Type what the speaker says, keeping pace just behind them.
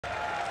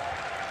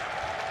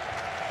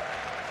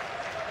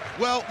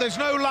Well, there's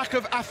no lack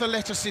of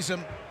athleticism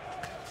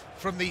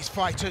from these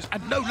fighters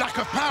and no lack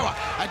of power.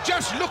 And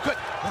just look at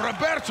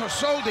Roberto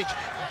Soldic.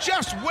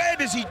 Just where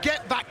does he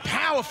get that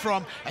power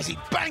from as he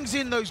bangs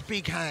in those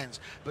big hands?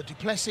 But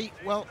Plessis,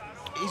 well,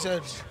 he's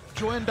a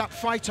joined-up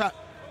fighter.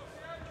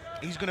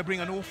 He's going to bring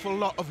an awful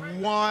lot of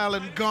wile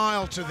and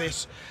guile to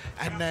this.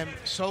 And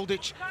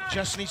Soldic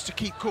just needs to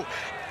keep cool.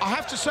 I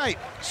have to say,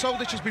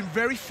 Soldic has been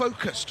very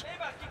focused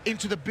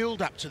into the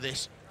build-up to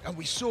this. And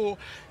we saw,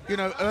 you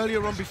know,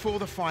 earlier on before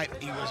the fight,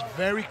 he was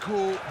very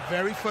cool,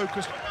 very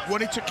focused,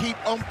 wanted to keep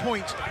on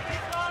point.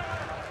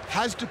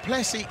 Has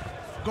Plessis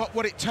got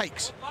what it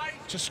takes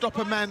to stop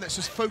a man that's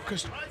as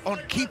focused on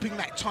keeping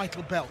that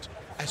title belt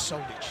as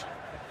Soldic?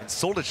 And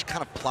Soldic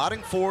kind of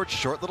plodding forward,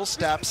 short little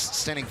steps,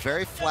 standing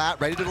very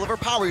flat, ready to deliver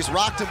power. He's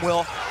rocked him,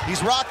 Will.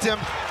 He's rocked him.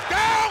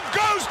 Down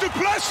goes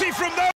Plessis from there.